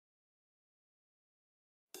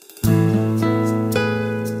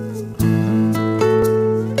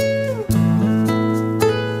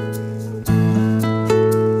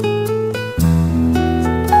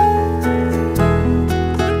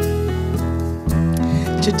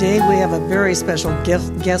Today we have a very special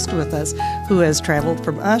guest with us who has traveled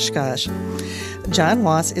from Oshkosh. Jon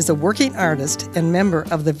Wos is a working artist and member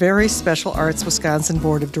of the Very Special Arts Wisconsin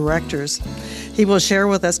Board of Directors. He will share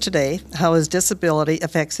with us today how his disability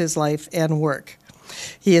affects his life and work.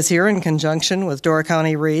 He is here in conjunction with Door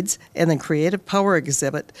County Reads and the Creative Power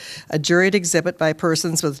exhibit, a juried exhibit by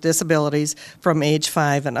persons with disabilities from age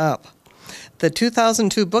 5 and up. The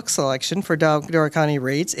 2002 book selection for Door County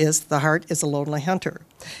Reads is The Heart is a Lonely Hunter.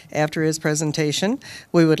 After his presentation,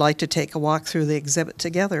 we would like to take a walk through the exhibit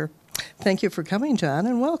together. Thank you for coming, Jon,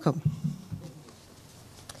 and welcome.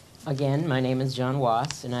 Again, my name is Jon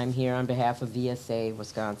Wos, and I'm here on behalf of VSA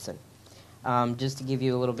Wisconsin. Just to give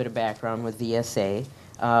you a little bit of background with VSA,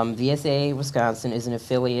 VSA Wisconsin is an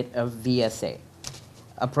affiliate of VSA,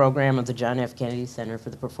 a program of the John F. Kennedy Center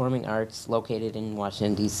for the Performing Arts located in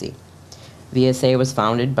Washington, D.C. VSA was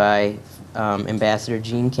founded by Ambassador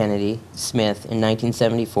Gene Kennedy Smith in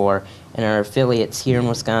 1974, and our affiliates here in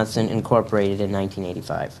Wisconsin incorporated in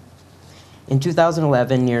 1985. In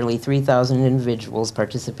 2011, nearly 3,000 individuals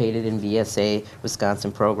participated in VSA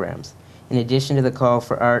Wisconsin programs. In addition to the Call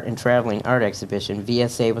for Art and Traveling Art Exhibition,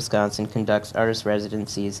 VSA Wisconsin conducts artist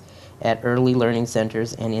residencies at early learning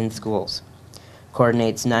centers and in schools,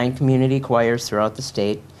 coordinates 9 community choirs throughout the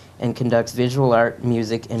state, and conducts visual art,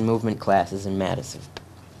 music, and movement classes in Madison.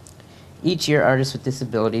 Each year, artists with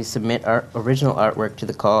disabilities submit original artwork to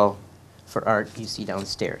the Call for Art you see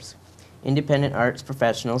downstairs. Independent arts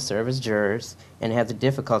professionals serve as jurors and have the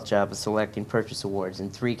difficult job of selecting purchase awards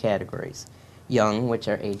in 3 categories: young, which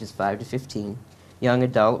are ages 5 to 15, young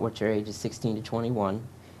adult, which are ages 16 to 21,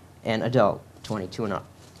 and adult, 22 and up.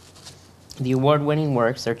 The award-winning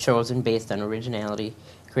works are chosen based on originality,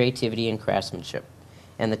 creativity, and craftsmanship,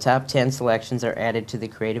 and the top 10 selections are added to the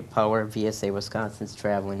Creative Power of VSA Wisconsin's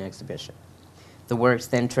traveling exhibition. The works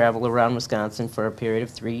then travel around Wisconsin for a period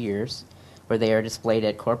of 3 years, where they are displayed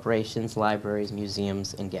at corporations, libraries,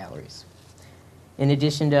 museums, and galleries. In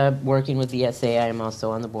addition to working with VSA, I am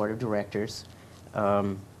also on the board of directors,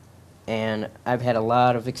 and I've had a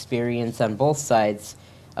lot of experience on both sides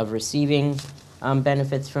of receiving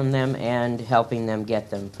benefits from them and helping them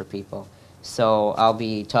get them for people. So I'll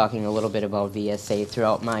be talking a little bit about VSA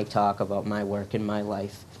throughout my talk about my work and my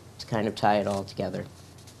life to kind of tie it all together.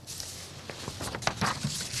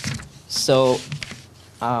 So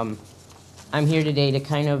I'm here today to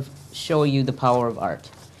kind of show you the power of art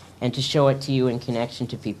and to show it to you in connection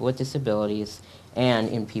to people with disabilities and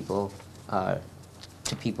in people,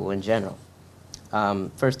 to people in general.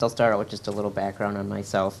 First, I'll start out with just a little background on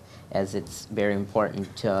myself, as it's very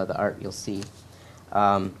important to the art you'll see.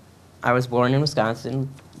 I was born in Wisconsin,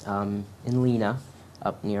 in Lena,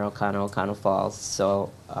 up near O'Connell Falls, so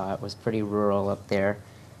it was pretty rural up there.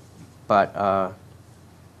 But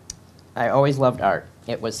I always loved art.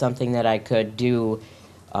 It was something that I could do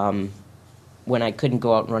when I couldn't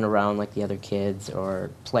go out and run around like the other kids or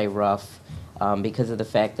play rough, because of the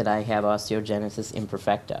fact that I have osteogenesis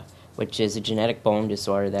imperfecta, which is a genetic bone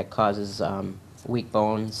disorder that causes weak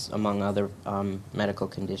bones, among other medical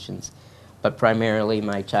conditions. But primarily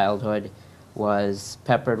my childhood was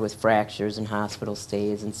peppered with fractures and hospital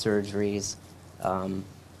stays and surgeries,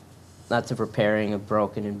 lots of repairing of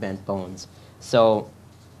broken and bent bones. So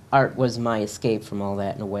art was my escape from all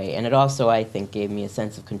that in a way. And it also, I think, gave me a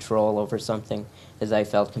sense of control over something, as I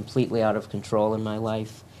felt completely out of control in my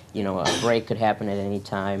life. You know, a break could happen at any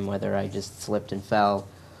time, whether I just slipped and fell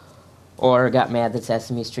or got mad that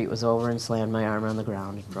Sesame Street was over and slammed my arm on the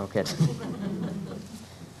ground and broke it.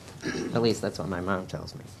 At least that's what my mom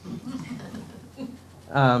tells me.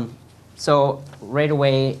 So right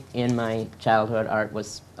away in my childhood, art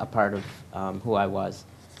was a part of who I was.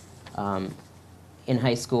 In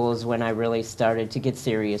high school is when I really started to get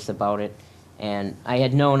serious about it, and I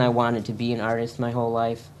had known I wanted to be an artist my whole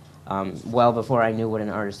life. Well before I knew what an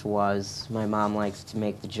artist was. My mom likes to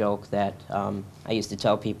make the joke that I used to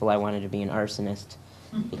tell people I wanted to be an arsonist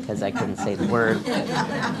because I couldn't say the word.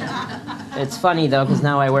 It's funny, though, because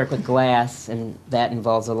now I work with glass, and that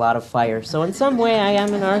involves a lot of fire. So in some way, I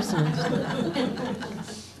am an arsonist.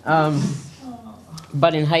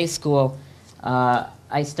 But in high school,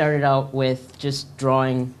 I started out with just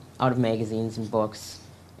drawing out of magazines and books,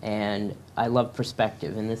 and I love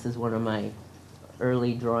perspective, and this is one of my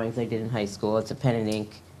early drawings I did in high school. It's a pen and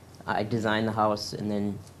ink. I designed the house and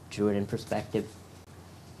then drew it in perspective.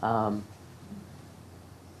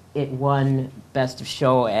 It won Best of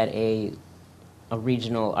Show at a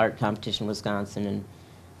regional art competition in Wisconsin, and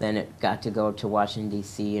then it got to go to Washington,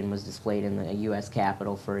 D.C. and was displayed in the U.S.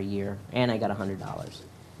 Capitol for a year, and I got $100.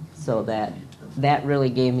 So that really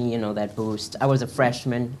gave me, that boost. I was a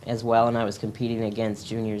freshman as well, and I was competing against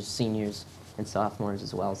juniors, seniors, and sophomores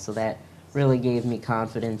as well. So that really gave me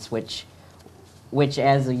confidence, which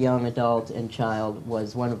as a young adult and child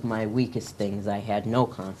was one of my weakest things. I had no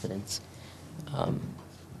confidence.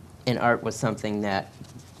 And art was something that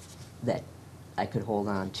I could hold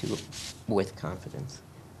on to with confidence.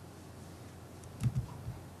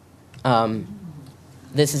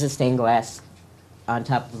 This is a stained glass on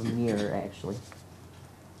top of a mirror, actually.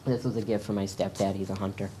 This was a gift from my stepdad. He's a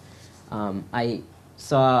hunter. I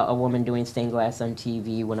saw a woman doing stained glass on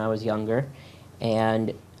TV when I was younger,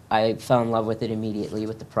 and I fell in love with it immediately,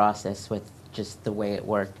 with the process, with just the way it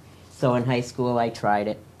worked. So in high school, I tried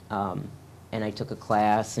it, and I took a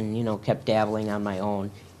class and, kept dabbling on my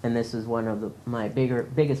own. And this was one of my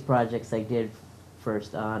biggest projects I did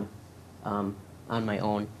first on my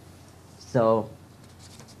own. So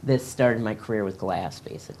this started my career with glass,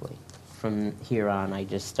 basically. From here on, I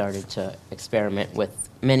just started to experiment with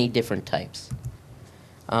many different types.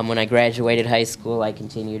 When I graduated high school, I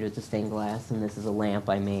continued with the stained glass, and this is a lamp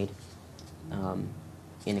I made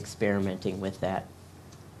in experimenting with that.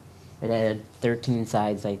 It had 13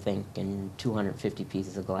 sides, I think, and 250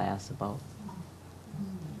 pieces of glass about.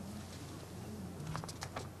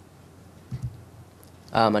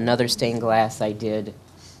 Another stained glass I did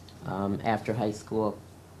after high school.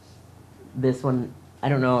 This one, I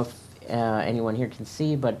don't know if anyone here can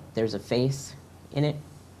see, but there's a face in it.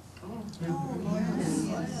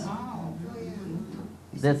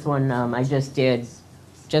 This one I just did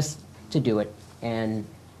just to do it, and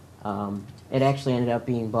it actually ended up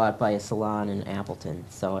being bought by a salon in Appleton,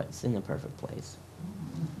 so it's in the perfect place.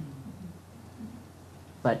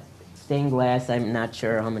 But stained glass, I'm not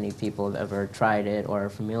sure how many people have ever tried it or are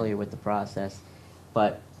familiar with the process,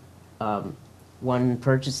 but one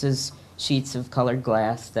purchases sheets of colored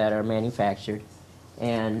glass that are manufactured,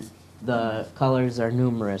 and the colors are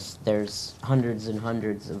numerous. There's hundreds and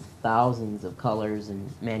hundreds of thousands of colors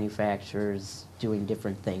and manufacturers doing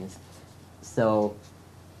different things. So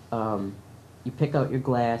you pick out your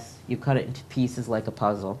glass, you cut it into pieces like a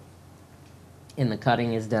puzzle, and the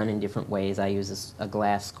cutting is done in different ways. I use a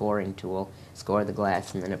glass scoring tool, score the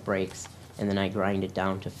glass, and then it breaks, and then I grind it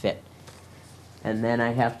down to fit. And then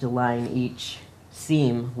I have to line each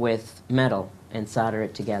seam with metal and solder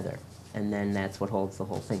it together, and then that's what holds the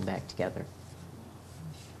whole thing back together.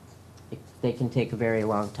 They can take a very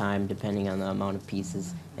long time depending on the amount of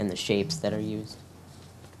pieces and the shapes that are used.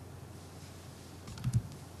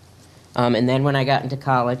 And then when I got into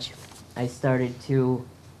college, I started to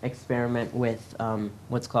experiment with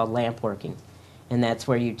what's called lamp working, and that's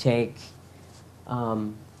where you take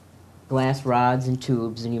glass rods and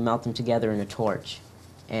tubes and you melt them together in a torch,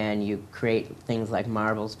 and you create things like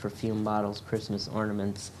marbles, perfume bottles, Christmas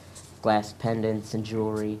ornaments, glass pendants and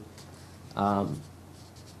jewelry,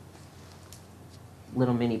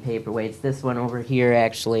 little mini paperweights. This one over here,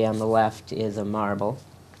 actually, on the left is a marble,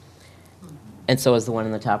 and so is the one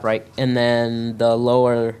in the top right. And then the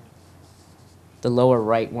lower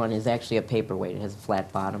right one is actually a paperweight. It has a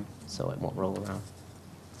flat bottom, so it won't roll around.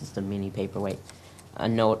 Just a mini paperweight.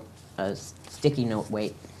 A sticky note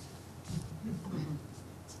weight.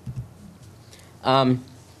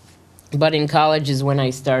 But in college is when I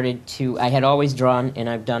started to, I had always drawn, and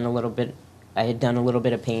I had done a little bit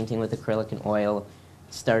of painting with acrylic and oil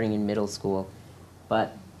starting in middle school.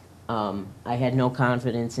 But I had no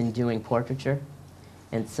confidence in doing portraiture,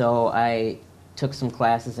 and so I took some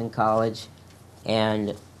classes in college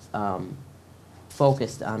and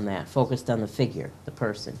focused on the figure, the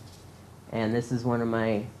person. And this is one of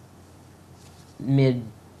my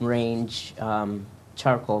mid-range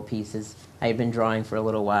charcoal pieces. I had been drawing for a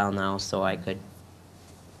little while now, so I could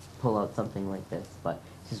pull out something like this, but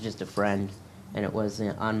this is just a friend, and it was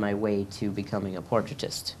on my way to becoming a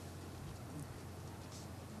portraitist.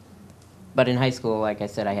 But in high school, like I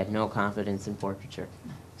said, I had no confidence in portraiture.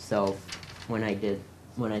 So when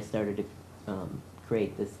I started to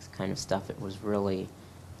create this kind of stuff, it was really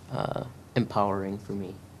empowering for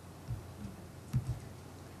me.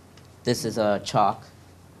 This is a chalk,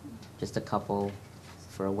 just a couple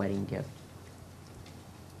for a wedding gift.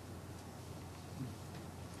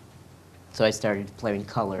 So I started playing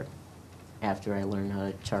color after I learned how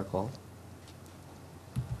to charcoal.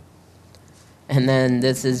 And then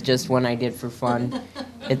this is just one I did for fun.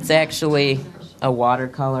 It's actually a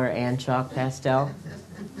watercolor and chalk pastel.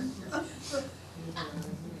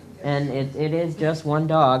 And it is just one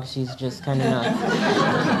dog. She's just kind of nuts.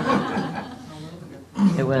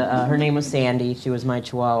 Her name was Sandy. She was my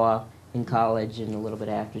Chihuahua in college and a little bit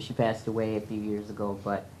after. She passed away a few years ago,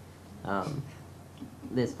 but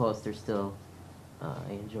this poster still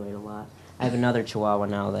I enjoy it a lot. I have another Chihuahua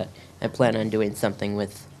now that I plan on doing something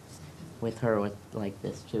with her with like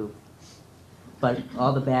this too. But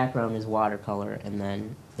all the background is watercolor, and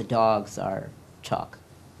then the dogs are chalk.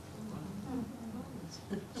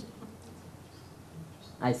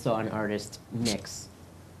 I saw an artist mix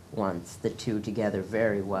once the two together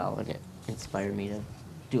very well, and it inspired me to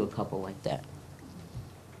do a couple like that.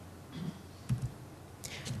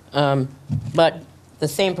 But the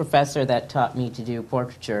same professor that taught me to do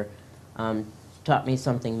portraiture taught me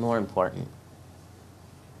something more important.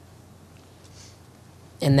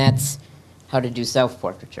 And that's how to do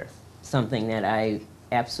self-portraiture, something that I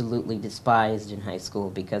absolutely despised in high school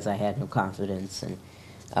because I had no confidence. And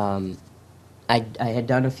I had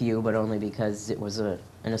done a few, but only because it was an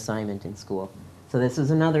assignment in school. So this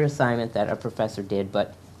was another assignment that our professor did,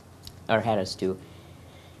 or had us do.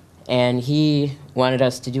 And he wanted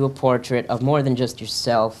us to do a portrait of more than just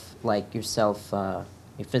yourself, like yourself,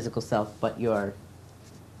 your physical self, but your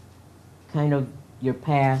kind of your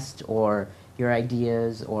past or your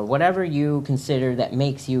ideas or whatever you consider that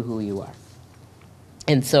makes you who you are.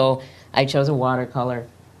 And so I chose a watercolor.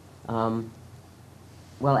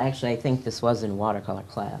 Well, actually, I think this was in watercolor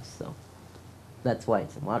class, so that's why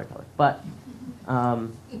it's in watercolor. But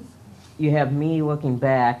you have me looking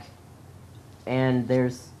back, and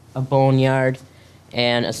there's a boneyard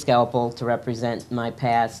and a scalpel to represent my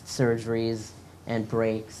past surgeries and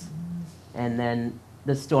breaks. And then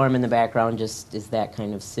the storm in the background just is that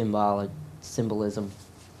kind of symbolism.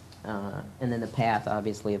 And then the path,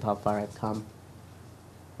 obviously, of how far I've come.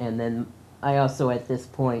 And then I also, at this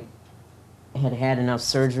point, had had enough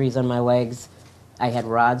surgeries on my legs. I had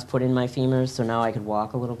rods put in my femurs, so now I could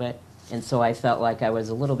walk a little bit. And so I felt like I was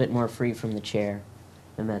a little bit more free from the chair.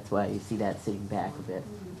 And that's why you see that sitting back a bit.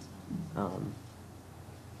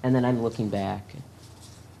 And then I'm looking back.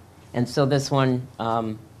 And so this one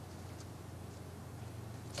kind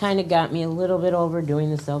of got me a little bit over doing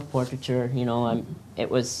the self-portraiture. You know, it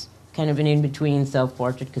was kind of an in-between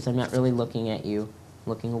self-portrait because I'm not really looking at you,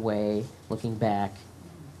 looking away, looking back.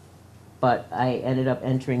 But I ended up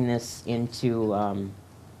entering this into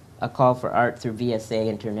a call for art through VSA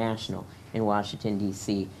International in Washington,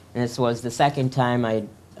 D.C. And this was the second time I'd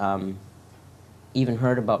even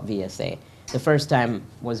heard about VSA. The first time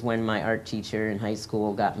was when my art teacher in high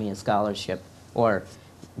school got me a scholarship, or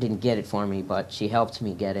didn't get it for me, but she helped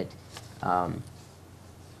me get it to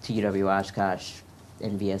UW Oshkosh,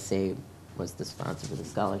 and VSA was the sponsor for the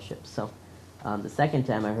scholarship. So the second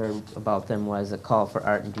time I heard about them was a call for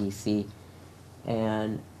art in D.C.,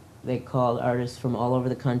 and they called artists from all over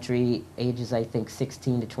the country, ages I think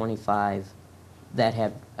 16 to 25, that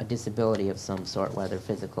had a disability of some sort, whether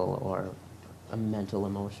physical or a mental,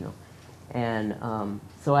 emotional. And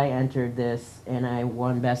so I entered this, and I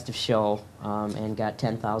won Best of Show and got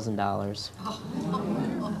 $10,000.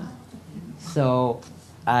 So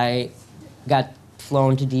I got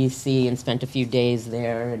flown to D.C. and spent a few days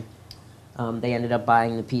there, and they ended up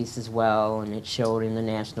buying the piece as well, and it showed in the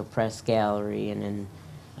National Press Gallery, and in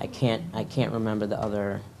I can't remember the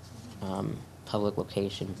other public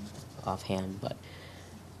location offhand, but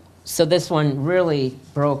so this one really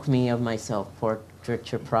broke me of my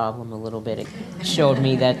self-portraiture problem a little bit. It showed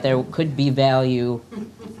me that there could be value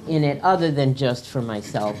in it other than just for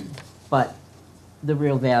myself, but the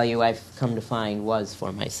real value I've come to find was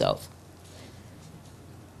for myself.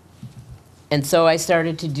 And so I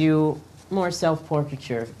started to do more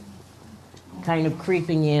self-portraiture, kind of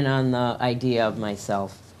creeping in on the idea of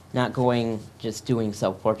myself, not going just doing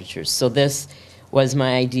self-portraitures. So this was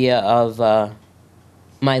my idea of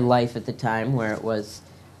my life at the time, where it was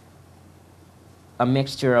a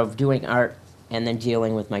mixture of doing art and then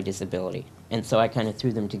dealing with my disability. And so I kind of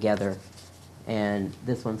threw them together. And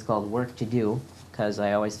this one's called Work to Do, because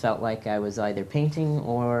I always felt like I was either painting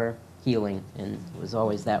or healing, and it was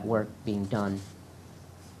always that work being done.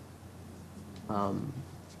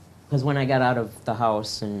 Because when I got out of the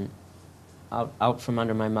house and out from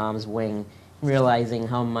under my mom's wing, realizing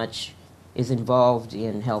how much is involved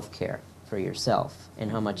in healthcare for yourself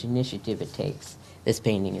and how much initiative it takes, this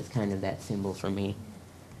painting is kind of that symbol for me,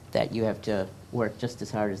 that you have to work just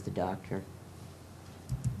as hard as the doctor.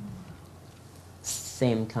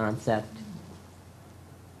 Same concept.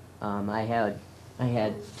 I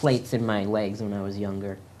had plates in my legs when I was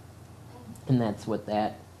younger, and that's what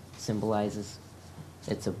that symbolizes.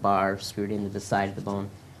 It's a bar screwed into the side of the bone.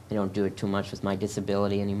 They don't do it too much with my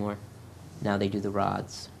disability anymore. Now they do the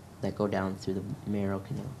rods that go down through the marrow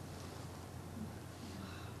canal.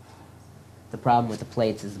 The problem with the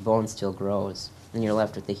plates is the bone still grows, and you're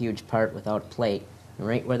left with a huge part without a plate, And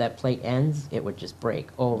right where that plate ends, it would just break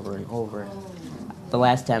over and over. The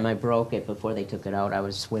last time I broke it before they took it out, I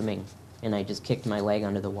was swimming, and I just kicked my leg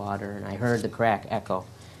under the water, and I heard the crack echo.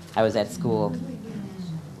 I was at school.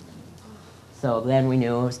 So then we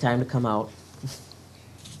knew it was time to come out.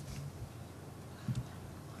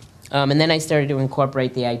 And then I started to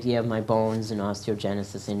incorporate the idea of my bones and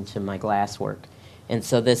osteogenesis into my glass work. And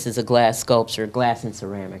so this is a glass sculpture, glass and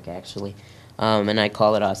ceramic actually, and I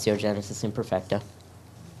call it Osteogenesis Imperfecta.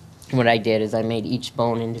 And what I did is I made each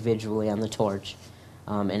bone individually on the torch,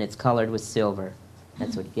 and it's colored with silver.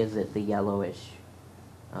 That's what gives it the yellowish,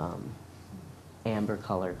 amber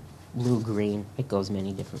color, blue-green. It goes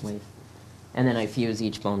many different ways. And then I fuse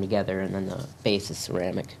each bone together, and then the base is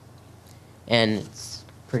ceramic. And it's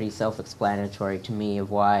pretty self-explanatory to me of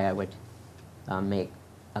why I would make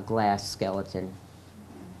a glass skeleton.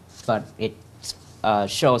 But it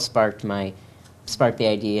show sparked the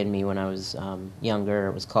idea in me when I was younger.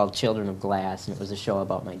 It was called Children of Glass, and it was a show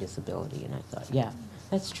about my disability. And I thought, yeah,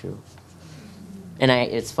 that's true. And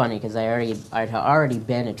it's funny because I'd already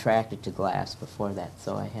been attracted to glass before that,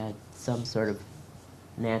 so I had some sort of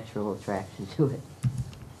natural attraction to it.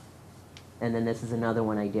 And then this is another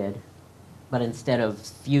one I did. But instead of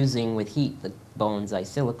fusing with heat the bones, I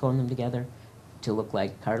silicone them together to look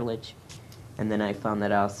like cartilage. And then I found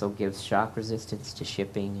that also gives shock resistance to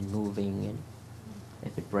shipping and moving. And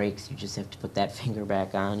if it breaks, you just have to put that finger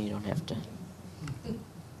back on. You don't have to. It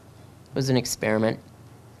was an experiment.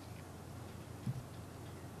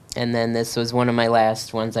 And then this was one of my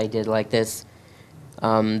last ones I did like this.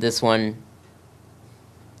 This one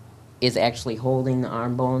is actually holding the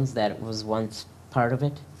arm bones that was once part of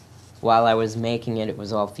it. While I was making it, it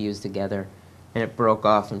was all fused together, and it broke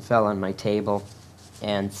off and fell on my table.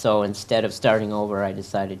 And so instead of starting over, I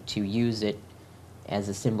decided to use it as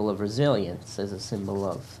a symbol of resilience, as a symbol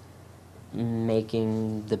of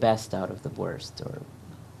making the best out of the worst, or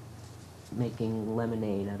making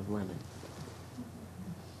lemonade out of lemon.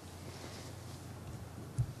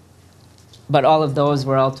 But all of those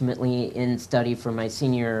were ultimately in study for my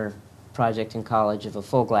senior project in college of a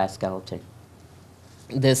full glass skeleton.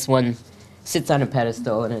 This one sits on a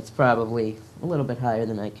pedestal, and it's probably a little bit higher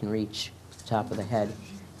than I can reach the top of the head.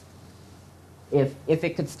 If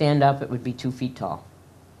it could stand up, it would be 2 feet tall.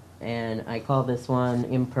 And I call this one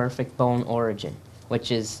Imperfect Bone Origin,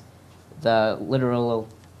 which is the literal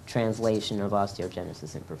translation of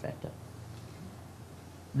Osteogenesis Imperfecta.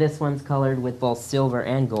 This one's colored with both silver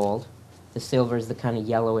and gold. The silver is the kind of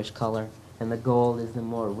yellowish color, and the gold is the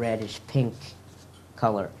more reddish pink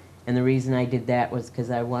color. And the reason I did that was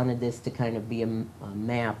because I wanted this to kind of be a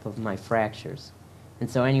map of my fractures. And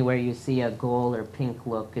so anywhere you see a gold or pink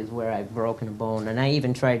look is where I've broken a bone. And I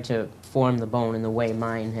even tried to form the bone in the way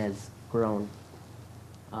mine has grown.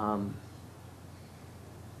 And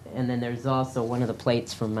then there's also one of the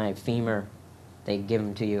plates from my femur. They give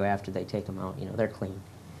them to you after they take them out. You know, they're clean.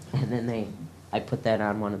 And then I put that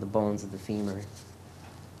on one of the bones of the femur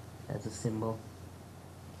as a symbol.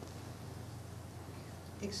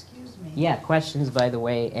 Excuse me. Yeah, questions, by the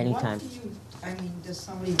way, anytime. Does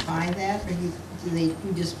somebody buy that, or do you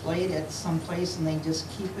display it at some place and they just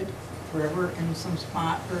keep it forever in some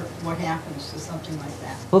spot, or what happens to something like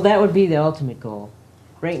that? Well, that would be the ultimate goal.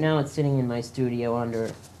 Right now it's sitting in my studio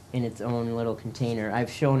in its own little container.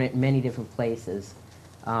 I've shown it many different places.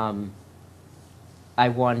 I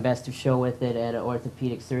won Best of Show with it at an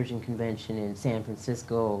orthopedic surgeon convention in San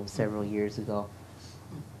Francisco several years ago.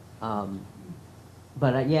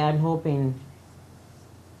 But yeah, I'm hoping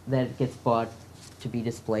that it gets bought to be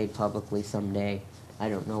displayed publicly someday. I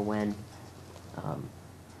don't know when.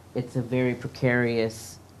 It's a very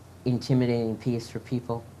precarious, intimidating piece for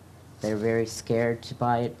people. They're very scared to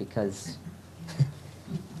buy it because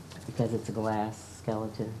it's a glass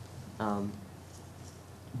skeleton.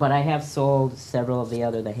 But I have sold several of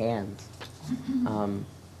the hands.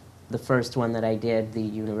 The first one that I did, the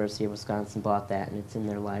University of Wisconsin bought that, and it's in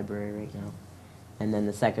their library right now. And then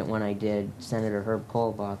the second one I did, Senator Herb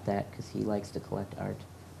Kohl bought that because he likes to collect art.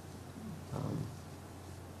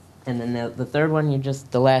 And then the third one,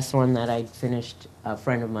 the last one that I finished, a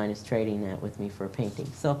friend of mine is trading that with me for a painting.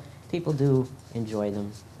 So people do enjoy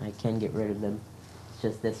them. I can get rid of them. It's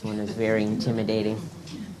just this one is very intimidating.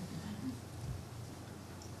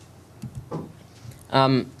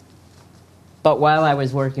 But while I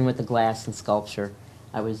was working with the glass and sculpture,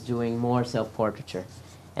 I was doing more self-portraiture.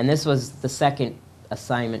 And this was the second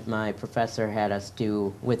assignment my professor had us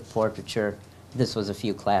do with portraiture. This was a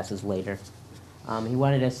few classes later. He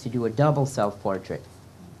wanted us to do a double self-portrait.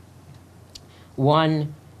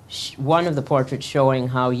 One of the portraits showing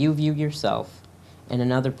how you view yourself, and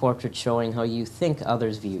another portrait showing how you think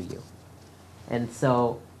others view you. And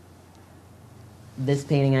so this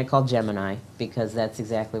painting I call Gemini, because that's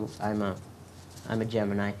exactly, I'm a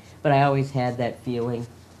Gemini. But I always had that feeling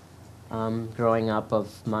growing up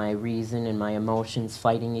of my reason and my emotions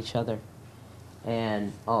fighting each other.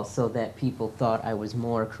 And also that people thought I was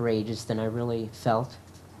more courageous than I really felt.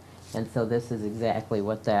 And so this is exactly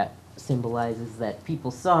what that symbolizes, that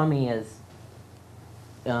people saw me as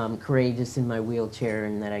courageous in my wheelchair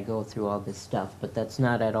and that I go through all this stuff, but that's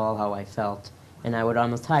not at all how I felt. And I would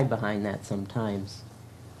almost hide behind that sometimes.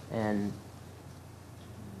 And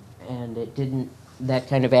it didn't, that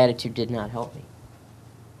kind of attitude did not help me.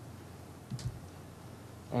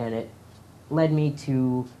 And it led me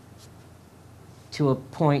to a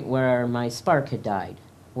point where my spark had died,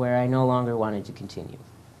 where I no longer wanted to continue.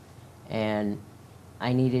 And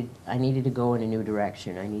I needed to go in a new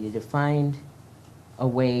direction. I needed to find a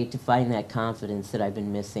way to find that confidence that I've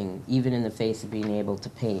been missing, even in the face of being able to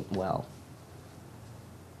paint well.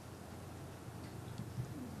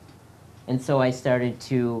 And so I started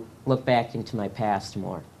to look back into my past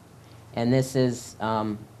more. And this is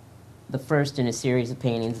the first in a series of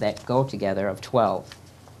paintings that go together of 12.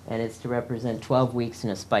 And it's to represent 12 weeks in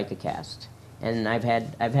a spica cast. And I've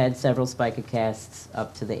had several spica casts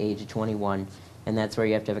up to the age of 21, and that's where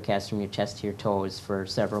you have to have a cast from your chest to your toes for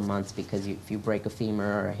several months, because if you break a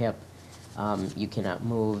femur or a hip, you cannot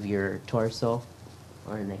move your torso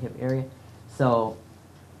or in the hip area. So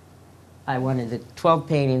I wanted the 12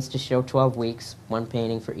 paintings to show 12 weeks, one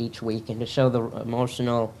painting for each week, and to show the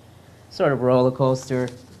emotional sort of roller coaster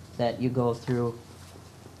that you go through,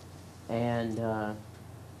 and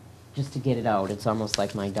just to get it out. It's almost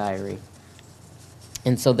like my diary.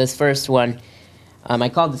 And so this first one, I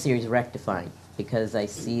called the series Rectifying, because I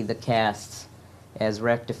see the casts as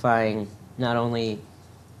rectifying not only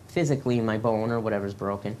physically my bone or whatever's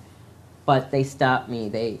broken, but they stop me.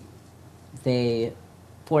 They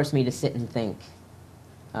force me to sit and think,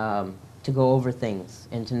 to go over things,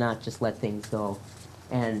 and to not just let things go.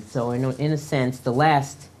 And so in a sense, the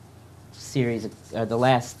last series, the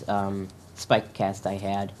last spike cast I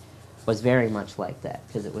had was very much like that,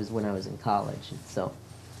 because it was when I was in college. And so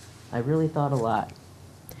I really thought a lot.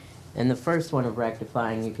 And the first one of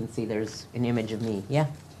Rectifying, you can see there's an image of me. Yeah?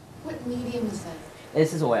 What medium is that?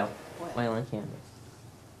 This is oil. Oil on canvas.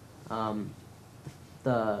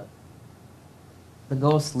 The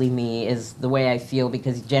ghostly me is the way I feel,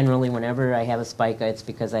 because generally whenever I have a spica, it's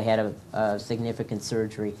because I had a significant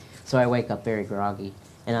surgery. So I wake up very groggy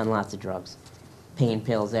and on lots of drugs. Pain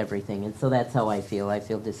pills, everything. And so that's how I feel. I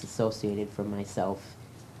feel disassociated from myself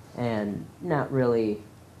and not really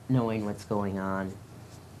knowing what's going on.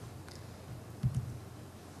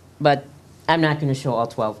 But I'm not going to show all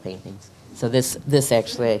 12 paintings. So this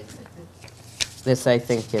I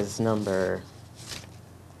think is number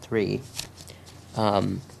 3.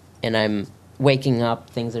 And I'm waking up,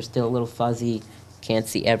 things are still a little fuzzy, can't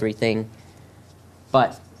see everything.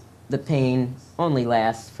 But the pain only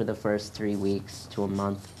lasts for the first 3 weeks to a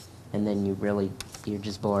month, and then you're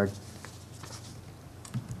just bored.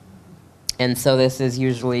 And so this is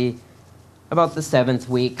usually about the 7th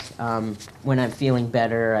week. When I'm feeling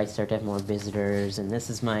better, I start to have more visitors, and this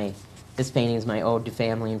painting is my ode to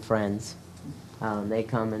family and friends. They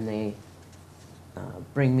come and they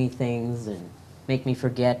bring me things and make me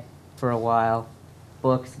forget for a while.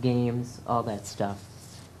 Books, games, all that stuff.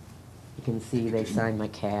 You can see they signed my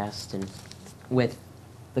cast, and with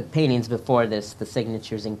the paintings before this, the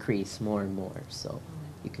signatures increase more and more, so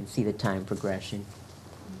you can see the time progression.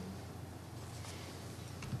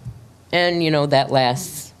 And, that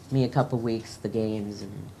lasts me a couple weeks, the games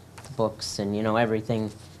and the books and,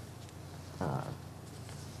 everything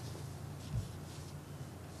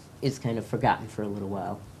is kind of forgotten for a little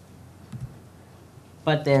while.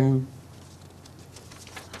 But then,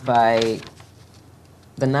 by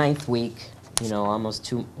the 9th week, almost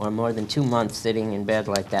 2 or more than 2 months sitting in bed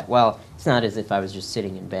like that. Well, it's not as if I was just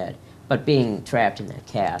sitting in bed, but being trapped in that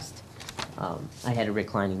cast. I had a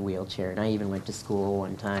reclining wheelchair, and I even went to school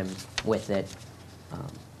one time with it.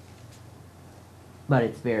 But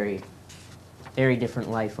it's very, very different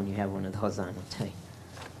life when you have one of those on, I'll tell you.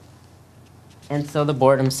 And so the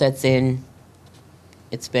boredom sets in.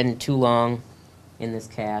 It's been too long in this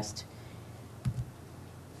cast.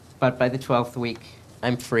 But by the 12th week,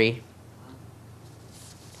 I'm free.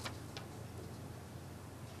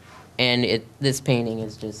 And this painting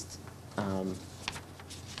is just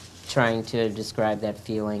trying to describe that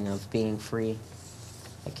feeling of being free.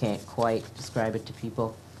 I can't quite describe it to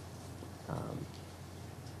people.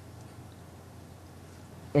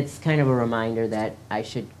 It's kind of a reminder that I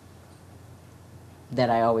should that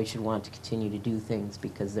I always should want to continue to do things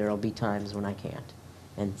because there will be times when I can't.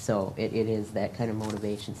 And so it is that kind of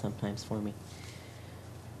motivation sometimes for me.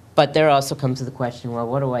 But there also comes to the question, well,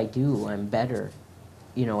 what do I do? I'm better.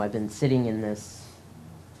 You know, I've been sitting in this,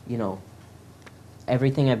 you know,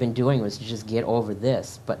 everything I've been doing was to just get over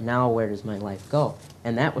this, but now where does my life go?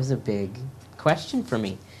 And that was a big question for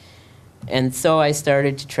me. And so I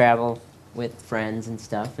started to travel with friends and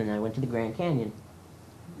stuff, and I went to the Grand Canyon.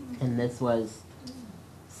 And this was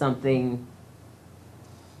something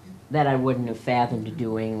that I wouldn't have fathomed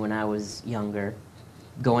doing when I was younger,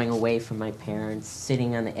 going away from my parents,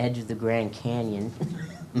 sitting on the edge of the Grand Canyon.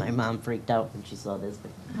 My mom freaked out when she saw this.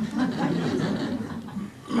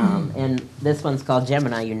 And this one's called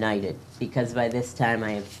Gemini United, because by this time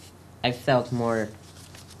I felt more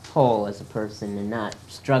whole as a person and not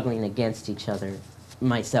struggling against each other,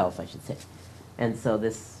 myself, I should say. And so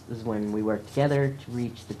this is when we worked together to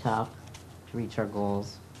reach the top, to reach our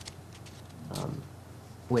goals,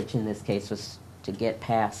 which in this case was to get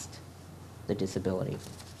past the disability.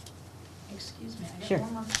 Excuse me, I Sure.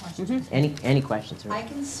 got one more question. Any questions? I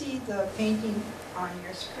can see the painting on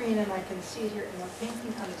your screen, and I can see it here, and the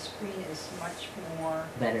painting on the screen is much more,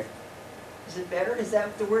 Better. is it better? Is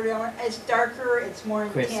that the word I want? It's darker, it's more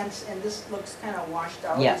Crisp. intense, and this looks kind of washed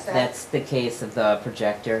out. Yes, Is that- that's the case of the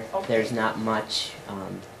projector. Okay. There's not much.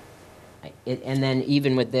 And then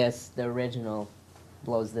even with this, the original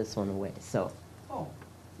blows this one away. So Oh,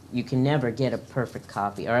 you can never get a perfect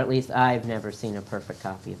copy, or at least I've never seen a perfect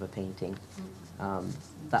copy of a painting.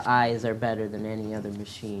 The eyes are better than any other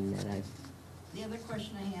machine that I've... the other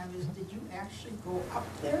question I have is, did you actually go up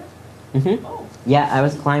there? Mhm. Oh, Yeah, I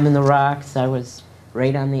was climbing the rocks. I was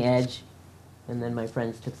right on the edge, and then my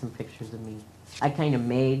friends took some pictures of me. I kind of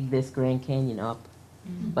made this Grand Canyon up,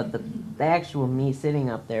 but the actual me sitting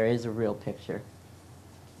up there is a real picture.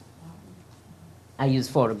 I use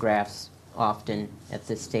photographs often at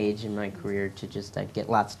this stage in my career to just get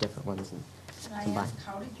lots of different ones. And can I combine. ask,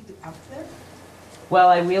 how did you get up there? well,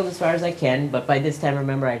 I wheeled as far as I can, but by this time,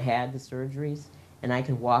 remember, I'd had the surgeries, and I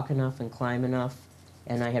could walk enough and climb enough,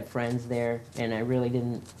 and I had friends there, and I really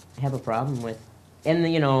didn't have a problem with.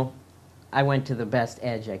 And you know, I went to the best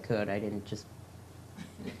edge I could. I didn't just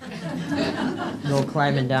go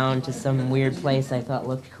climbing down to some weird place I thought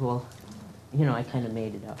looked cool. You know, I kind of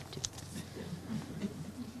made it up too.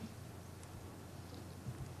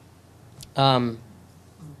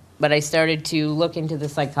 But I started to look into the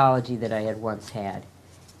psychology that I had once had.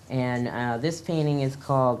 And this painting is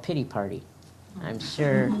called Pity Party. I'm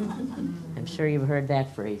sure you've heard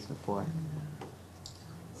that phrase before.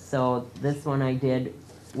 So this one I did,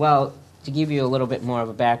 well, to give you a little bit more of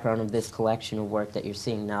a background of this collection of work that you're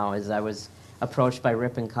seeing now, is I was approached by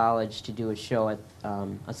Ripon College to do a show at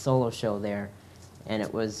a solo show there, and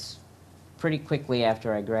it was pretty quickly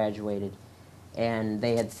after I graduated. And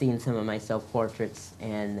they had seen some of my self-portraits,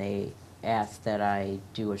 and they asked that I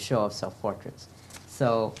do a show of self-portraits.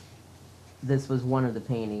 So this was one of the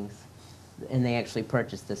paintings, and they actually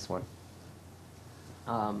purchased this one.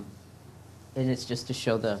 And it's just to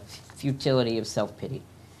show the futility of self-pity.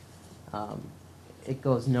 It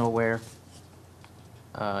goes nowhere.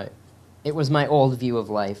 It was my old view of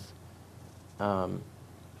life. And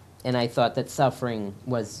I thought that suffering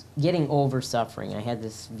was getting over suffering. I had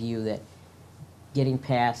this view that getting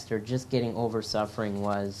past or just getting over suffering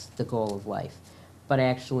was the goal of life. But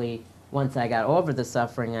actually, once I got over the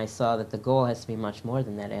suffering, I saw that the goal has to be much more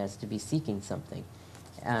than that. It has to be seeking something.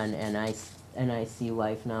 And I see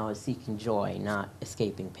life now as seeking joy, not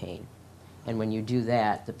escaping pain. And when you do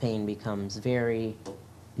that, the pain becomes very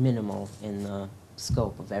minimal in the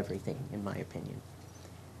scope of everything, in my opinion.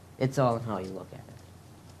 It's all in how you look at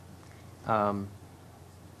it.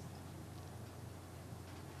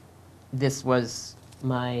 This was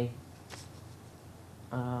my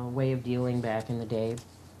way of dealing back in the day,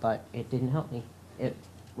 but it didn't help me. It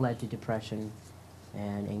led to depression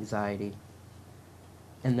and anxiety.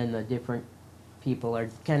 And then the different people are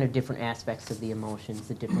kind of different aspects of the emotions,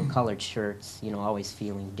 the different colored shirts, you know, always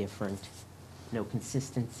feeling different, no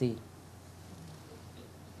consistency.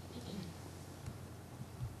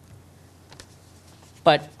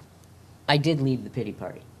 But I did leave the pity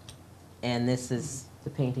party. And this is the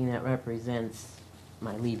painting that represents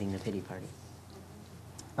my leaving the pity party.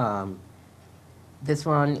 This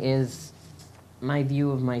one is my view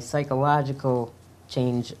of my psychological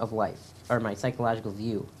change of life, or my psychological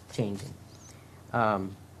view changing.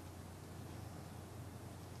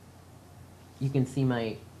 You can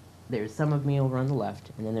see there's some of me over on the left,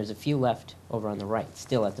 and then there's a few left over on the right,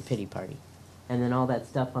 still at the pity party. And then all that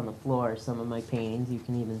stuff on the floor are some of my paintings. You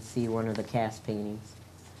can even see one of the cast paintings.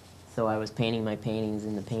 So I was painting my paintings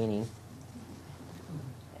in the painting.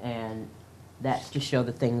 And that to show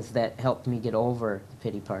the things that helped me get over the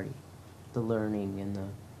pity party, the learning and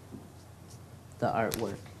the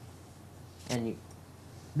artwork. And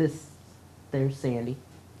there's Sandy.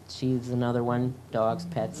 She's another one. Dogs,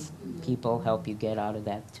 pets, people help you get out of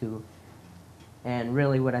that too. And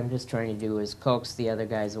really what I'm just trying to do is coax the other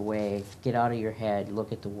guys away, get out of your head,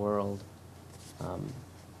 look at the world.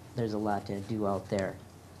 There's a lot to do out there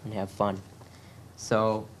and have fun.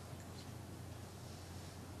 So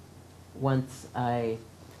once I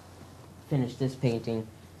finished this painting,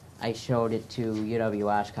 I showed it to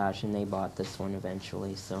UW Oshkosh, and they bought this one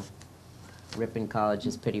eventually. So Ripon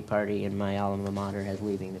College's pity party, and my alma mater has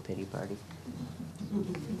leaving the pity party.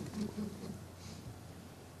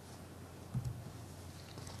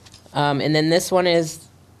 And then this one is,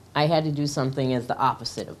 I had to do something as the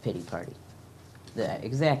opposite of pity party, the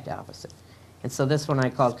exact opposite. And so this one I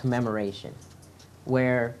called commemoration,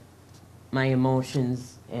 where my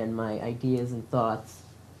emotions and my ideas and thoughts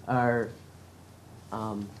are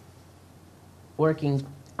working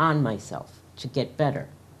on myself to get better,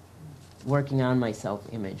 working on my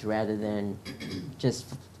self-image rather than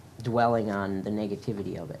just dwelling on the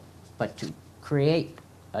negativity of it, but to create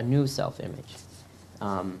a new self-image.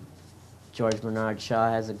 George Bernard Shaw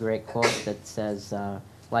has a great quote that says,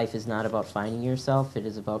 life is not about finding yourself, it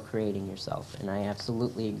is about creating yourself. And I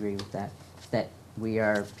absolutely agree with that, that we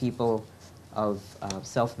are people of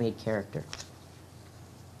self-made character.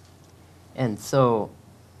 And so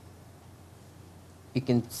you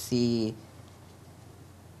can see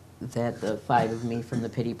that the 5 of me from the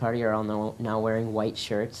pity party are all now wearing white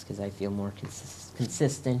shirts because I feel more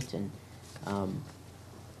consistent. And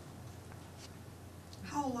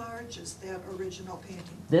how large is that original painting?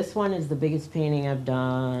 this one is the biggest painting I've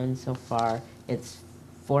done so far. It's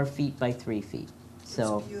 4 feet by 3 feet.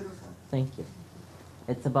 So It's beautiful. thank you.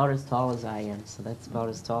 It's about as tall as I am, so that's about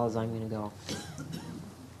as tall as I'm going to go.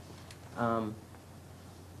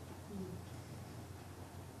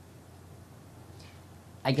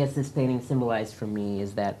 I guess this painting symbolized for me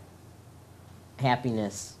is that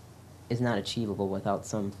happiness is not achievable without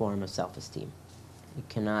some form of self-esteem. You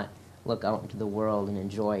cannot look out into the world and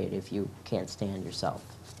enjoy it if you can't stand yourself,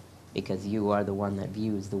 because you are the one that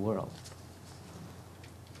views the world.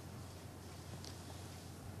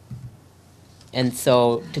 And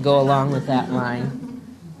so, to go along with that line,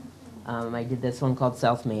 I did this one called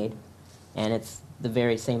Self-Made, and it's the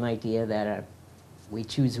very same idea that we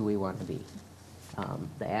choose who we want to be.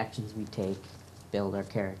 The actions we take build our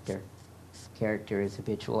character. Character is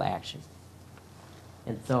habitual action.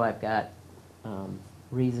 And so I've got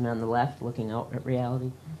reason on the left, looking out at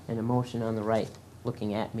reality, and emotion on the right,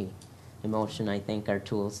 looking at me. Emotion, I think, are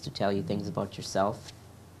tools to tell you things about yourself,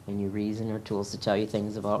 and your reason are tools to tell you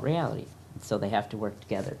things about reality. And so they have to work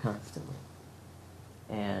together constantly.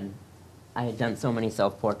 And I had done so many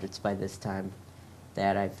self-portraits by this time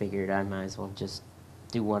that I figured I might as well just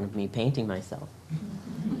do one of me painting myself.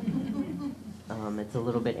 It's a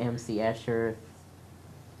little bit M.C. Escher,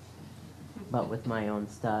 but with my own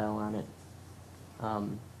style on it.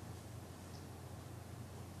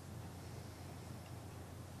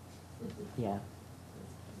 Yeah.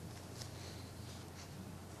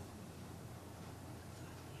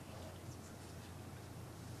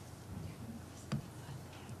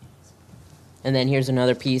 And then here's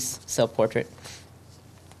another piece, self-portrait.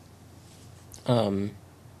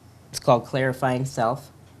 It's called Clarifying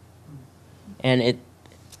Self. And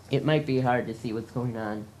it might be hard to see what's going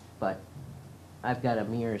on, but I've got a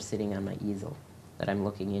mirror sitting on my easel that I'm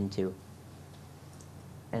looking into.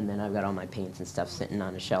 And then I've got all my paints and stuff sitting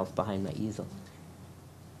on a shelf behind my easel.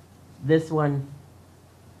 This one,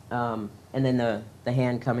 and then the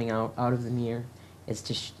hand coming out of the mirror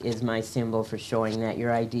is my symbol for showing that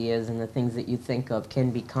your ideas and the things that you think of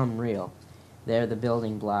can become real. They're the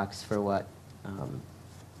building blocks for what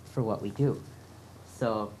we do.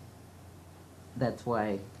 So that's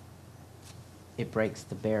why it breaks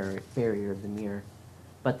the barrier of the mirror.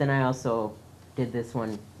 But then I also did this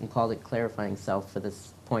one and called it Clarifying Self for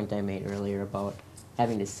this point I made earlier about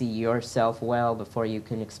having to see yourself well before you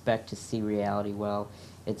can expect to see reality well.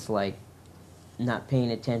 It's like not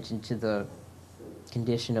paying attention to the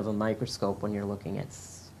condition of a microscope when you're looking at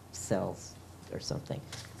cells or something.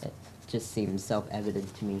 It just seems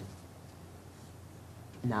self-evident to me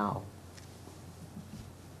now.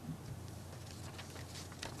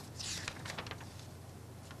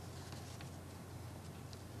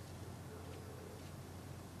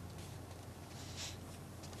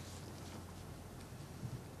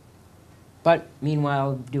 But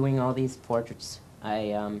meanwhile, doing all these portraits,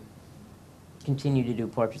 I continue to do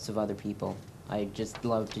portraits of other people. I just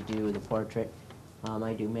love to do the portrait.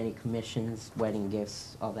 I do many commissions, wedding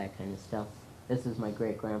gifts, all that kind of stuff. This is my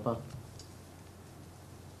great-grandpa.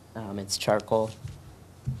 It's charcoal.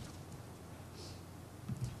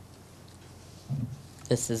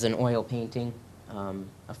 This is an oil painting,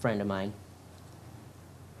 a friend of mine.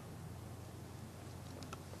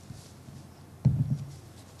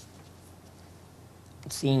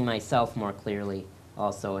 Seeing myself more clearly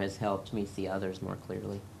also has helped me see others more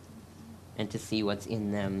clearly, and to see what's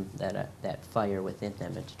in them, that fire within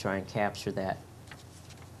them, and to try and capture that.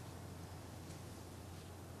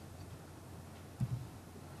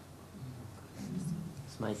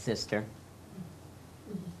 It's my sister.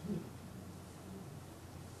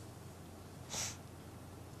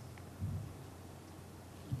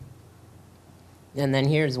 And then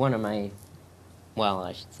here's one of my, well,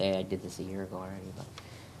 I should say I did this a year ago already, but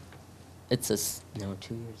it's 2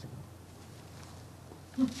 years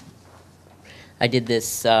ago. I did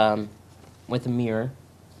this with a mirror.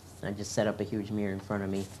 I just set up a huge mirror in front of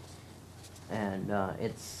me, and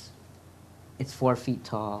it's 4 feet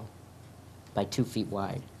tall by 2 feet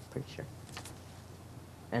wide, pretty sure.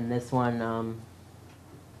 And this one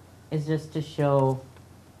is just to show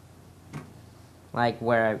like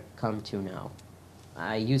where I've come to now.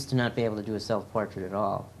 I used to not be able to do a self-portrait at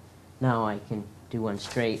all. Now I can do one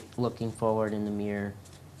straight, looking forward in the mirror.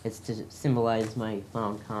 It's to symbolize my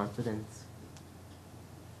found confidence.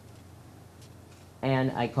 And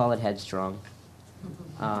I call it headstrong.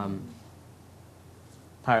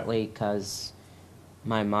 Partly because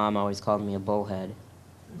my mom always called me a bullhead,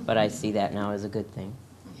 but I see that now as a good thing.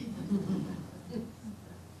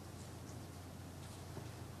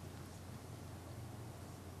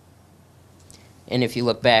 And if you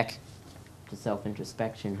look back to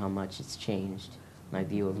self-introspection, how much it's changed my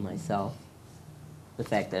view of myself. The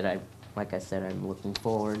fact that like I said, I'm looking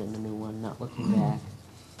forward in the new one, not looking back.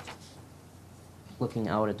 Looking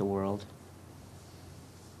out at the world.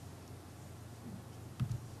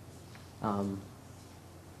 And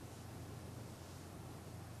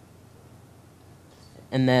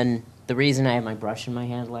then the reason I have my brush in my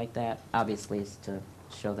hand like that, obviously, is to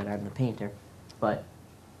show that I'm the painter. But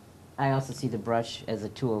I also see the brush as a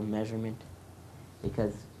tool of measurement,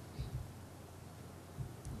 because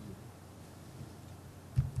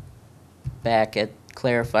back at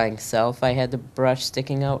Clarifying Self, I had the brush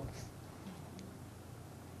sticking out.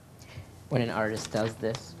 When an artist does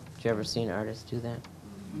this, did you ever see an artist do that?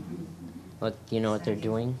 Do you know what they're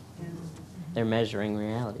doing? They're measuring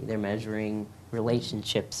reality. They're measuring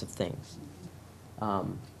relationships of things.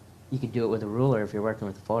 You could do it with a ruler if you're working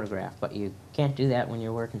with a photograph, but you can't do that when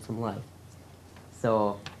you're working from life.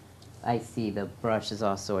 So I see the brush as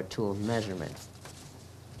also a tool of measurement.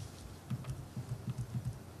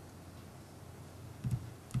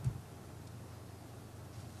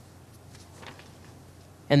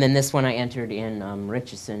 And then this one I entered in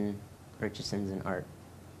Richardson's an art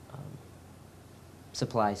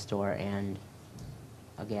supply store and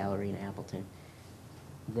a gallery in Appleton.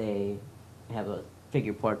 They have a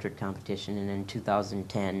figure portrait competition, and in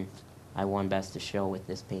 2010 I won Best of Show with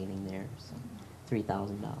this painting there, so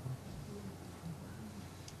 $3,000.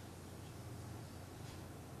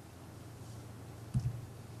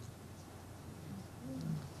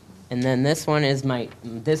 And then this one is my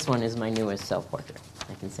newest self-portrait.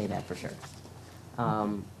 I can say that for sure.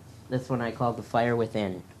 This one I call The Fire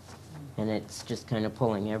Within, and it's just kind of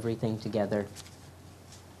pulling everything together.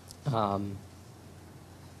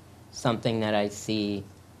 Something that I see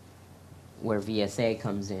where VSA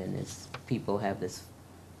comes in is people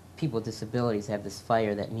with disabilities have this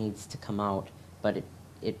fire that needs to come out, but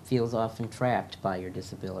it feels often trapped by your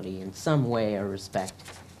disability in some way or respect.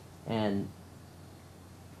 And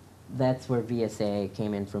that's where VSA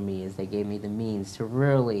came in for me, is they gave me the means to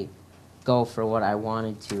really go for what I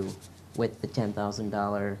wanted to with the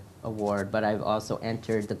 $10,000 award. But I've also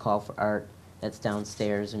entered the Call for Art that's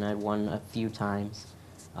downstairs, and I've won a few times.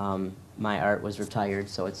 My art was retired,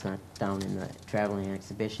 so it's not down in the traveling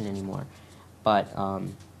exhibition anymore. But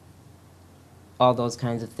all those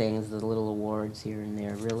kinds of things, the little awards here and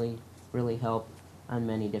there, really help on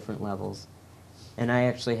many different levels. And I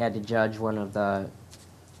actually had to judge one of the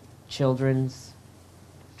children's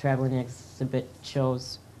traveling exhibit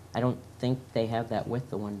shows. I don't think they have that with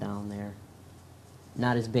the one down there.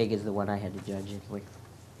 Not as big as the one I had to judge it with.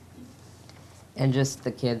 And just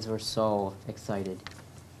the kids were so excited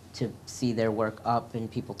to see their work up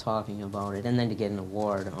and people talking about it, and then to get an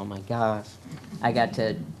award. Oh my gosh. I got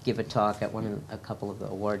to give a talk at a couple of the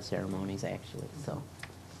award ceremonies, actually, so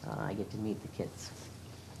I get to meet the kids.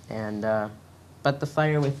 And but The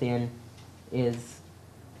Fire Within is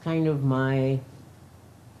kind of my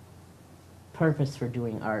purpose for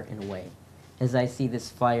doing art in a way, as I see this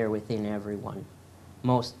fire within everyone,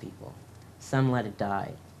 most people. Some let it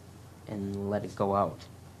die and let it go out.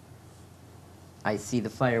 I see the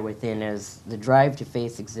fire within as the drive to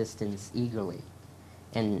face existence eagerly,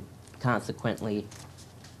 and consequently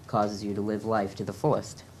causes you to live life to the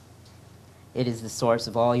fullest. It is the source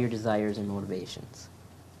of all your desires and motivations.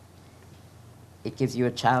 It gives you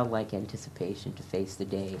a childlike anticipation to face the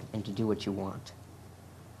day and to do what you want.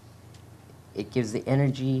 It gives the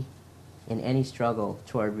energy in any struggle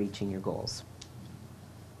toward reaching your goals.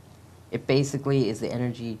 It basically is the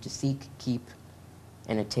energy to seek, keep,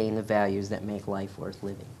 and attain the values that make life worth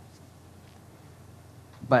living.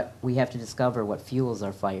 But we have to discover what fuels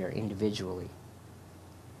our fire individually.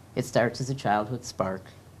 It starts as a childhood spark,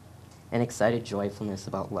 an excited joyfulness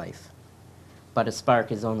about life. But a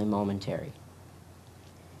spark is only momentary.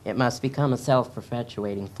 It must become a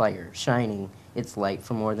self-perpetuating fire, shining its light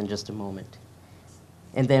for more than just a moment.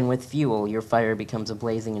 And then with fuel, your fire becomes a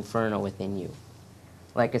blazing inferno within you,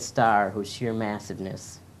 like a star whose sheer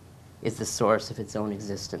massiveness is the source of its own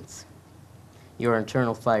existence. Your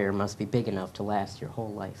internal fire must be big enough to last your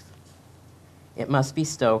whole life. It must be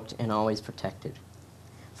stoked and always protected,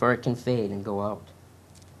 for it can fade and go out.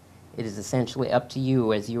 It is essentially up to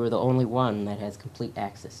you, as you are the only one that has complete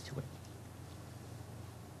access to it.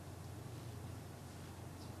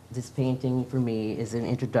 This painting, for me, is an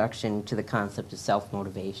introduction to the concept of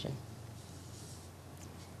self-motivation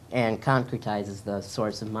and concretizes the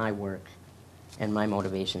source of my work and my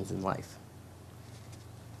motivations in life.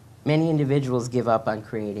 Many individuals give up on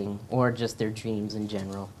creating, or just their dreams in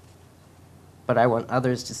general, but I want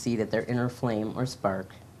others to see that their inner flame or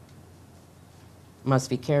spark must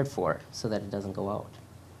be cared for so that it doesn't go out.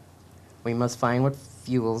 We must find what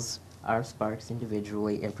fuels our sparks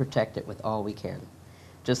individually and protect it with all we can.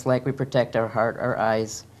 Just like we protect our heart, our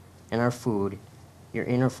eyes, and our food, your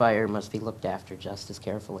inner fire must be looked after just as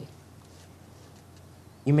carefully.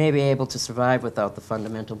 You may be able to survive without the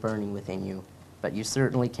fundamental burning within you, but you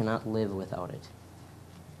certainly cannot live without it.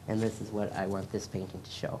 And this is what I want this painting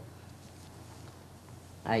to show.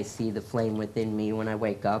 I see the flame within me when I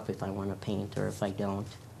wake up, if I want to paint or if I don't.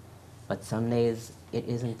 But some days it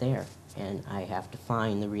isn't there, and I have to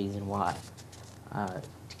find the reason why.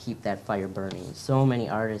 To keep that fire burning. So many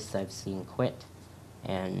artists I've seen quit,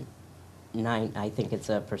 and I think it's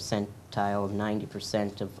a percentile of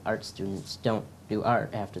 90% of art students don't do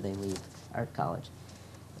art after they leave art college.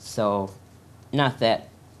 So, not that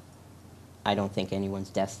I don't think anyone's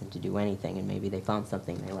destined to do anything, and maybe they found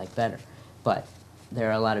something they like better, but there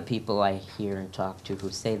are a lot of people I hear and talk to who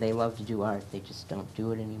say they love to do art, they just don't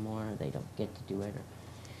do it anymore, or they don't get to do it.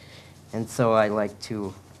 And so I like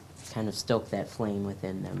to kind of stoke that flame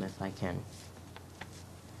within them if I can.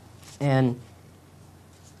 And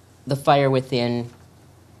the fire within,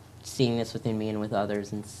 seeing this within me and with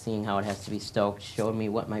others and seeing how it has to be stoked, showed me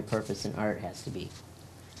what my purpose in art has to be.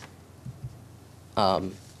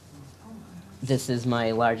 This is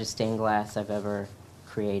my largest stained glass I've ever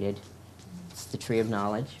created. It's the Tree of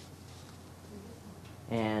Knowledge.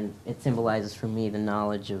 And it symbolizes for me the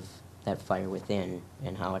knowledge of that fire within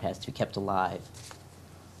and how it has to be kept alive.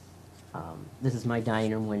 This is my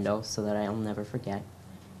dining room window so that I'll never forget.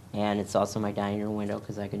 And it's also my dining room window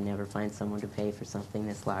because I could never find someone to pay for something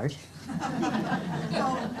this large.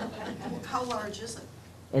 How large is it?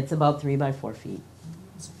 It's about 3 by 4 feet.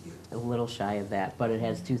 It's beautiful. A little shy of that, but it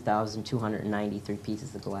has 2,293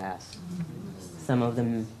 pieces of glass. Some of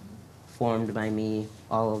them formed by me,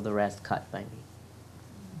 all of the rest cut by me.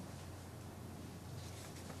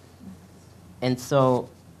 And so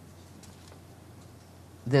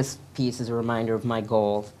this piece is a reminder of my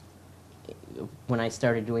goal. When I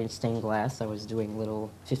started doing stained glass, I was doing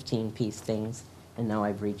little 15-piece things, and now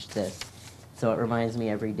I've reached this. So it reminds me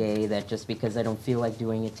every day that just because I don't feel like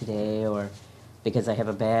doing it today, or because I have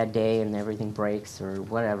a bad day and everything breaks, or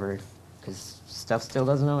whatever, because stuff still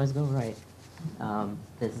doesn't always go right,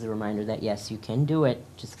 this is a reminder that, yes, you can do it.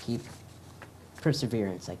 Just keep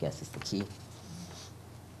perseverance, I guess, is the key.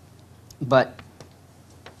 But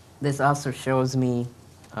this also shows me,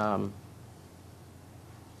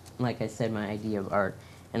 like I said, my idea of art.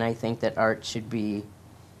 And I think that art should be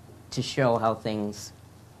to show how things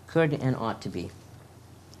could and ought to be.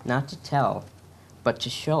 Not to tell, but to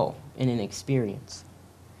show in an experience.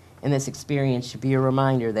 And this experience should be a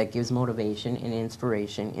reminder that gives motivation and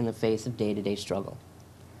inspiration in the face of day-to-day struggle.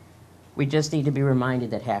 We just need to be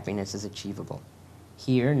reminded that happiness is achievable,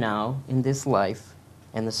 here, now, in this life,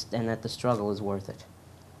 and that the struggle is worth it.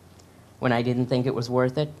 When I didn't think it was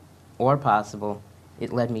worth it or possible,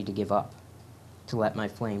 it led me to give up. to let my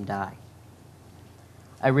flame die.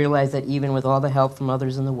 I realized that even with all the help from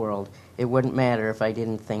others in the world, it wouldn't matter if I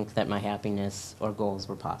didn't think that my happiness or goals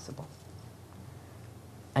were possible.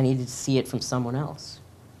 I needed to see it from someone else,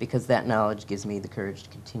 because that knowledge gives me the courage to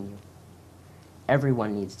continue.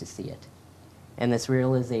 Everyone needs to see it. And this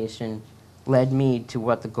realization led me to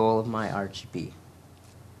what the goal of my art should be.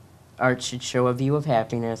 Art should show a view of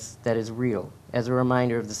happiness that is real, as a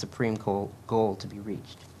reminder of the supreme goal to be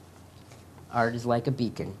reached. Art is like a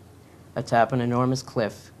beacon, atop an enormous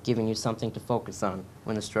cliff, giving you something to focus on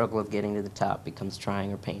when the struggle of getting to the top becomes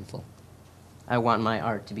trying or painful. I want my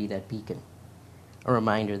art to be that beacon, a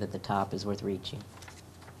reminder that the top is worth reaching.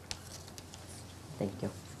 Thank you.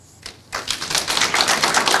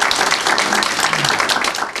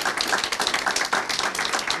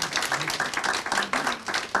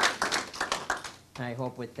 I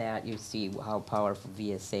hope with that you see how powerful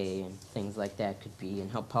VSA and things like that could be,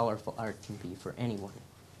 and how powerful art can be for anyone,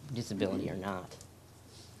 disability or not.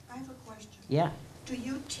 I have a question. Yeah, Do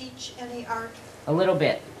you teach any art? a little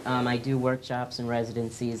bit. I do workshops and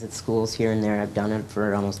residencies at schools here and there. I've done it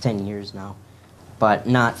for almost 10 years now, but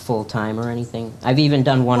not full-time or anything. I've even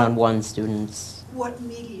done one-on-one students. What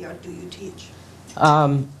media do you teach?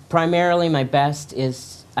 Primarily, my best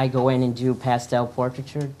is I go in and do pastel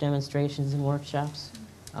portraiture demonstrations and workshops.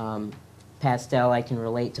 Pastel, I can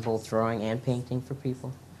relate to both drawing and painting for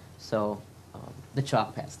people. So, the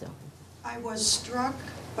chalk pastel. I was struck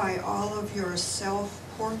by all of your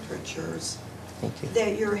self-portraitures, Thank you.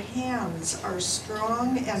 that your hands are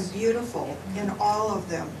strong and beautiful in all of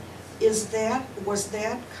them. Was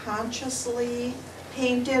that consciously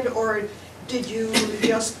painted, or did you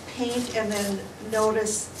just paint and then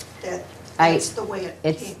notice that that's the way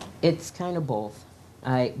it came? It's kind of both.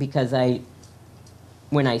 Because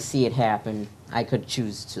when I see it happen, I could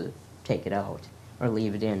choose to take it out or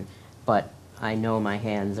leave it in. But I know my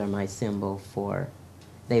hands are my symbol for,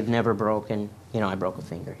 they've never broken. You know, I broke a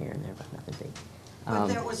finger here and there, but nothing big. But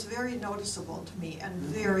that was very noticeable to me and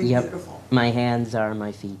very Yep. beautiful. My hands are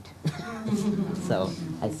my feet. So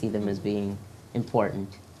I see them as being important.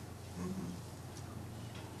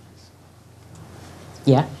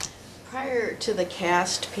 Yeah? Prior to the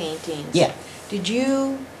cast paintings, Yeah. did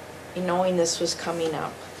you, knowing this was coming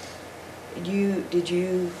up, did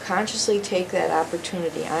you consciously take that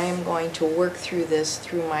opportunity? I am going to work through this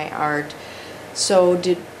through my art. So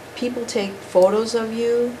did people take photos of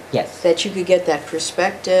you? Yes. That you could get that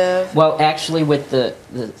perspective? Well, actually, with the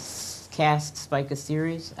cast Spica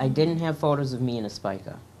series, I didn't have photos of me in a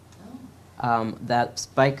Spica. That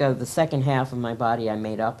Spica, the second half of my body, I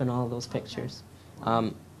made up in all of those pictures.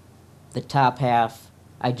 The top half,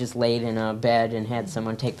 I just laid in a bed and had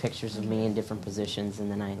someone take pictures of me in different positions,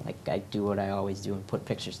 and then I do what I always do and put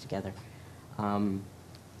pictures together.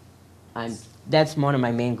 That's one of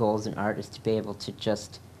my main goals in art, is to be able to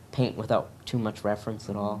just paint without too much reference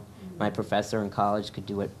at all. My professor in college could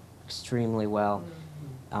do it extremely well.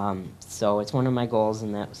 So it's one of my goals,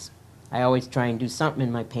 and I always try and do something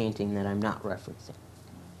in my painting that I'm not referencing.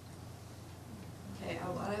 Okay,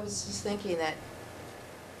 I was just thinking that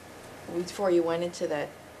before you went into that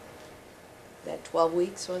 12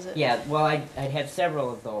 weeks, was it? Yeah, well, I had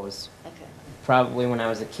several of those. Okay. Probably when I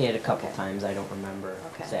was a kid, a couple Okay. times. I don't remember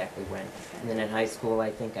Okay. exactly when. Okay. And then in high school,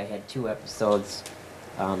 I think I had 2 episodes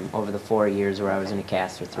over the 4 years where I was in a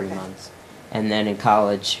cast for 3 Okay. months. And then in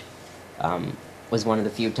college was one of the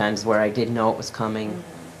few times where I didn't know it was coming.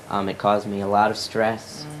 It caused me a lot of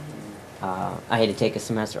stress. I had to take a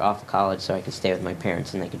semester off of college so I could stay with my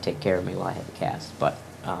parents and they could take care of me while I had the cast.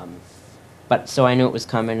 But so I knew it was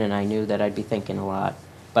coming, and I knew that I'd be thinking a lot.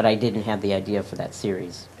 But I didn't have the idea for that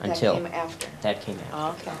series until That came after? that came after. Oh,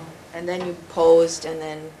 okay. And then you posed, and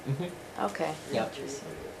then, Mhm. okay. Yep. Interesting.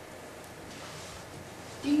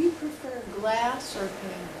 Do you prefer glass or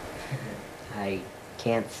paint? I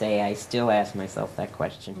can't say. I still ask myself that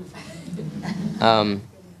question.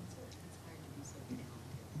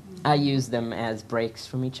 I use them as breaks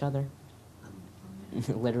from each other,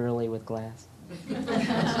 literally with glass.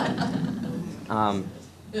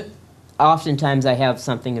 Oftentimes I have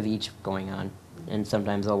something of each going on, and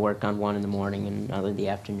sometimes I'll work on one in the morning and another in the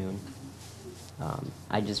afternoon.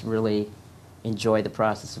 I just really enjoy the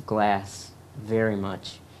process of glass very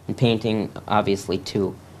much, and painting obviously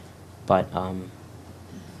too, but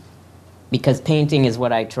because painting is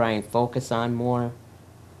what I try and focus on more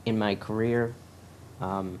in my career.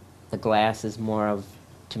 The glass is more of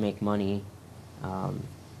to make money,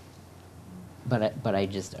 but I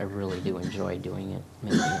really do enjoy doing it,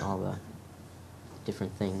 making all the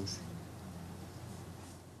different things.